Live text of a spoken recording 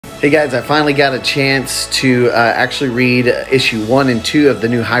Hey guys, I finally got a chance to actually read issue 1 and 2 of the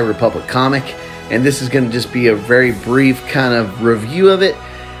new High Republic comic, and this is going to just be a very brief kind of review of it.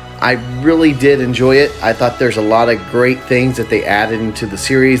 I really did enjoy it. I thought there's a lot of great things that they added into the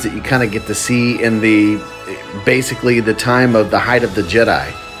series that you kind of get to see in basically the time of the height of the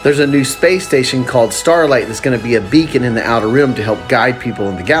Jedi. There's a new space station called Starlight that's going to be a beacon in the Outer Rim to help guide people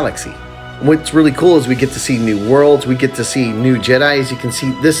in the galaxy. What's really cool is we get to see new worlds, we get to see new Jedi. As you can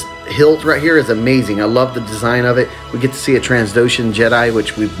see, this hilt right here is amazing. I love the design of it. We get to see a Trandoshan Jedi,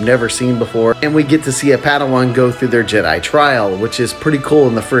 which we've never seen before. And we get to see a Padawan go through their Jedi trial, which is pretty cool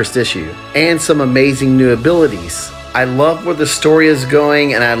in the first issue. And some amazing new abilities. I love where the story is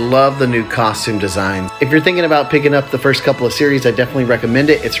going, and I love the new costume designs. If you're thinking about picking up the first couple of series, I definitely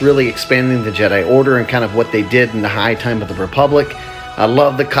recommend it. It's really expanding the Jedi Order and kind of what they did in the high time of the Republic. I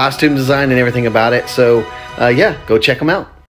love the costume design and everything about it. So yeah, go check them out.